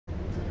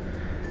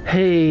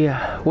Hey,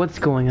 what's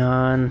going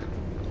on?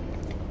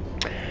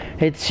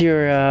 It's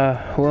your,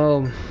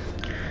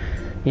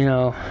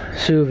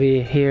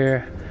 Suvi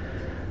here,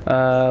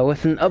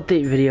 with an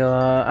update video.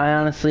 I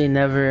honestly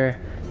never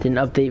did an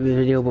update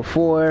video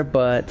before,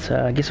 but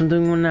I guess I'm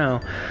doing one now.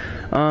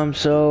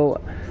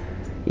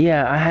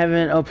 Yeah, I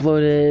haven't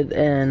uploaded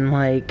in,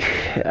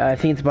 I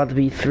think it's about to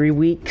be 3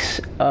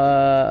 weeks.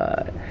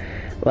 My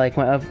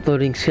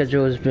uploading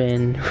schedule has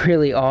been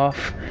really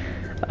off.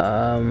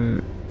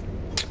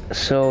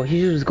 So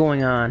here's what's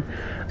going on.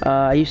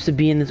 I used to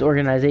be in this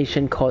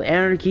organization called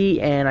Anarchy,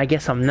 and I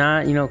guess I'm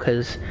not,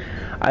 because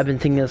I've been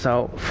thinking this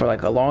out for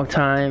a long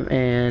time,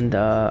 and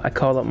I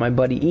called up my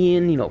buddy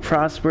Ian,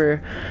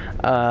 Prosper,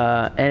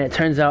 and it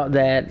turns out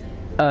that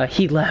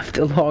he left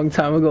a long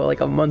time ago,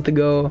 like a month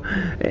ago,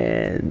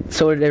 and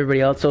so did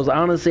everybody else. So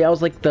I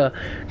was like the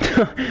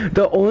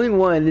the only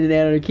one in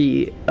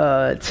Anarchy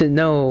to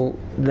know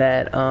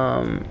that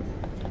I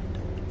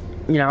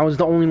was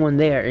the only one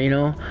there,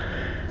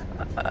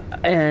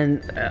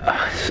 and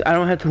I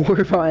don't have to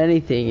worry about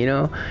anything,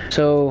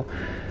 So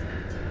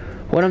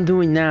what I'm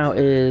doing now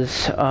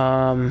is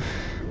I'm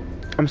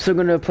still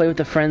gonna play with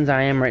the friends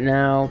I am right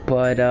now,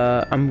 but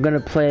I'm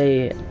gonna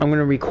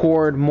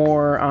record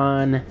more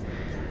on,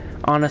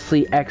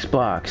 honestly,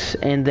 Xbox,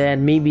 and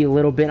then maybe a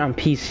little bit on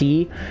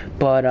PC,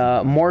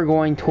 but more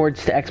going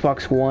towards the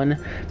Xbox One,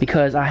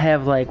 because I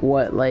have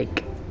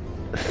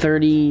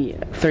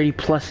 30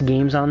 plus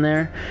games on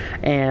there,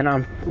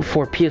 and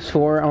for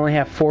PS4 I only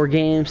have 4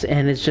 games,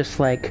 and it's just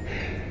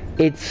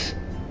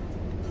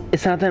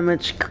it's not that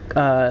much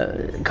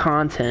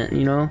content,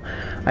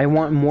 I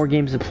want more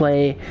games to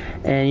play,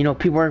 and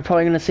people are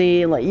probably gonna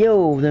say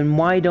yo, then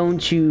why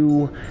don't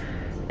you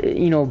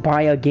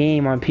buy a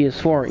game on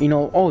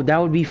PS4? Oh, that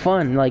would be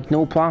fun,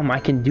 no problem, I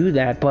can do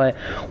that. But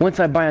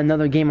once I buy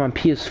another game on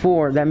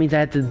PS4, that means I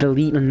have to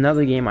delete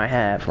another game I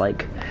have.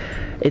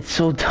 It's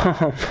so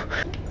dumb.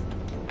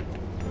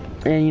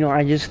 And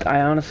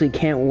I honestly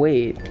can't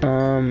wait,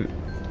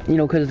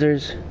 because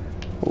there's,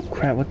 oh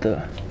crap,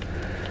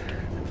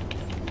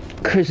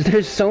 because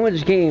there's so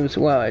much games.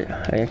 Well, I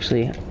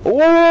actually,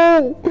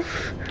 oh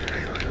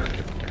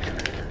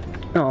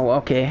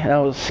okay, that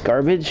was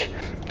garbage.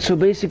 So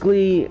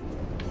basically,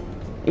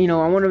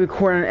 I want to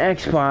record on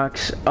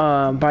Xbox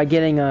by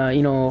getting I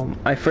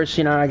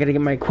gotta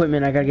get my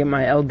equipment. I gotta get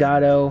my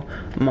Elgato,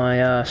 my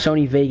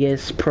Sony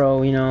Vegas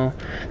Pro,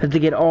 have to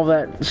get all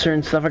that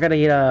certain stuff. I gotta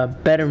get a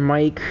better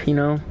mic,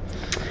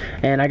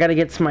 and I gotta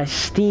get my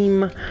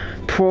Steam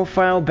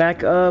profile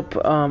back up.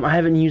 I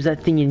haven't used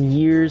that thing in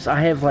years. I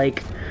have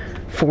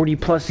 40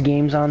 plus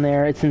games on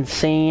there. It's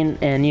insane.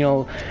 And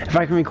if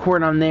I can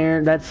record on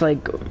there, that's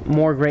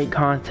more great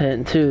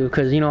content too,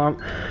 because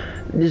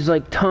there's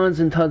tons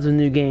and tons of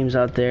new games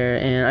out there,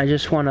 and I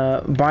just want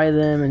to buy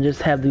them and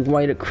just have the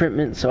right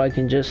equipment so I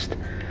can just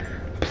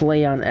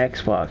play on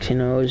Xbox.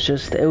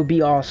 It would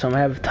be awesome. I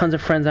have tons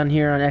of friends on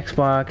here on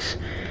Xbox,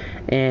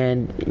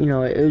 and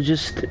it would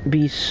just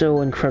be so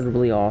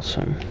incredibly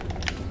awesome.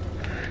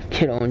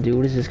 Kiddo, dude,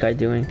 what is this guy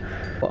doing?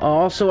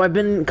 Also, I've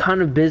been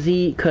kind of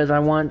busy because I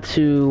want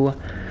to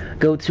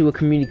go to a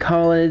community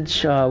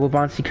college,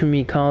 Wabansi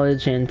Community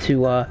College, and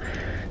to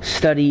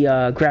study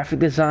graphic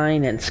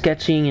design and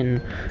sketching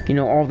and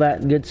all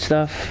that good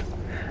stuff.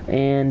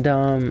 And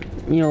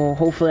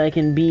hopefully I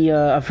can be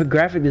a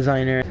graphic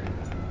designer.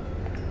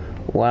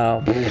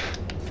 Wow.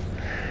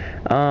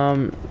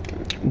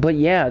 But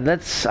yeah,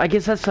 I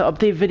guess that's the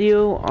update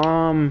video.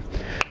 I'm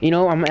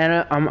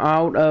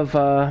out of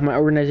my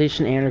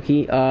organization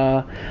Anarchy.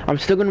 I'm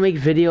still gonna make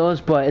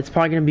videos, but it's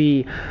probably gonna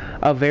be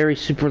a very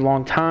super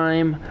long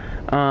time.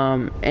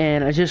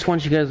 And I just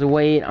want you guys to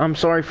wait. I'm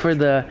sorry for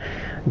the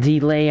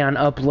delay on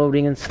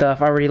uploading and stuff.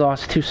 I already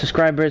lost 2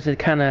 subscribers. It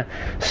kind of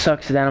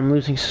sucks that I'm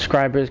losing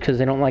subscribers because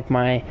they don't like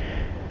my,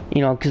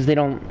 because they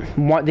want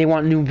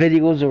new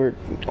videos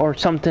or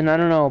something. I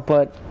don't know,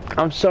 but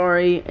I'm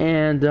sorry,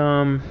 and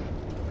I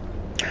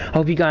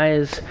hope you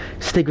guys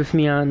stick with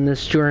me on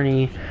this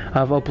journey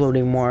of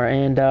uploading more.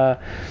 And I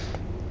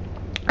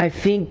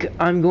think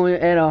I'm going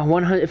at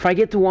 100. If I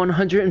get to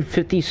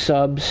 150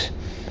 subs,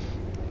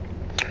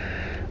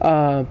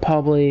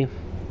 probably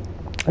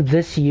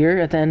this year,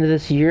 at the end of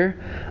this year,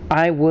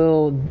 I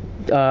will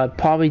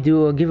probably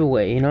do a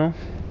giveaway,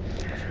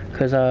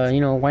 because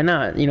why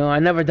not? I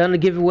never done a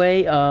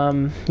giveaway.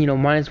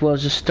 Might as well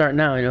just start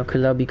now,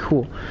 because that'll be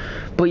cool.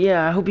 But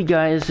yeah, I hope you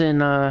guys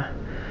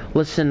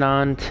listen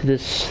on to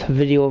this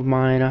video of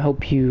mine. I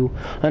hope you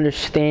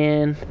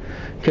understand,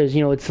 because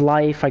it's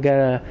life. I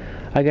gotta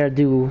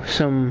do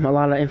a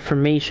lot of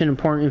information,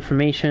 important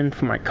information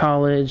for my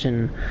college,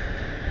 and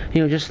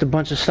just a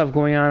bunch of stuff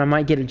going on. I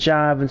might get a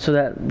job, and so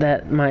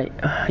that might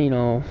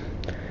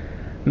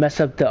mess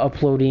up the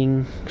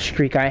uploading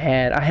streak I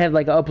had. I had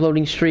an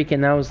uploading streak,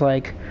 and that was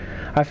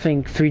I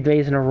think 3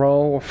 days in a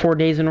row or 4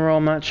 days in a row.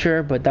 I'm not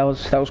sure, but that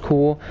was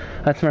cool.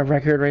 That's my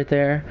record right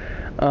there.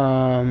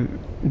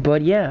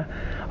 But yeah,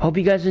 I hope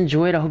you guys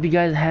enjoyed. I hope you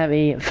guys have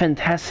a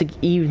fantastic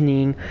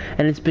evening,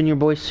 and it's been your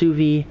boy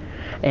Suvi,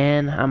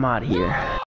 and I'm out of here.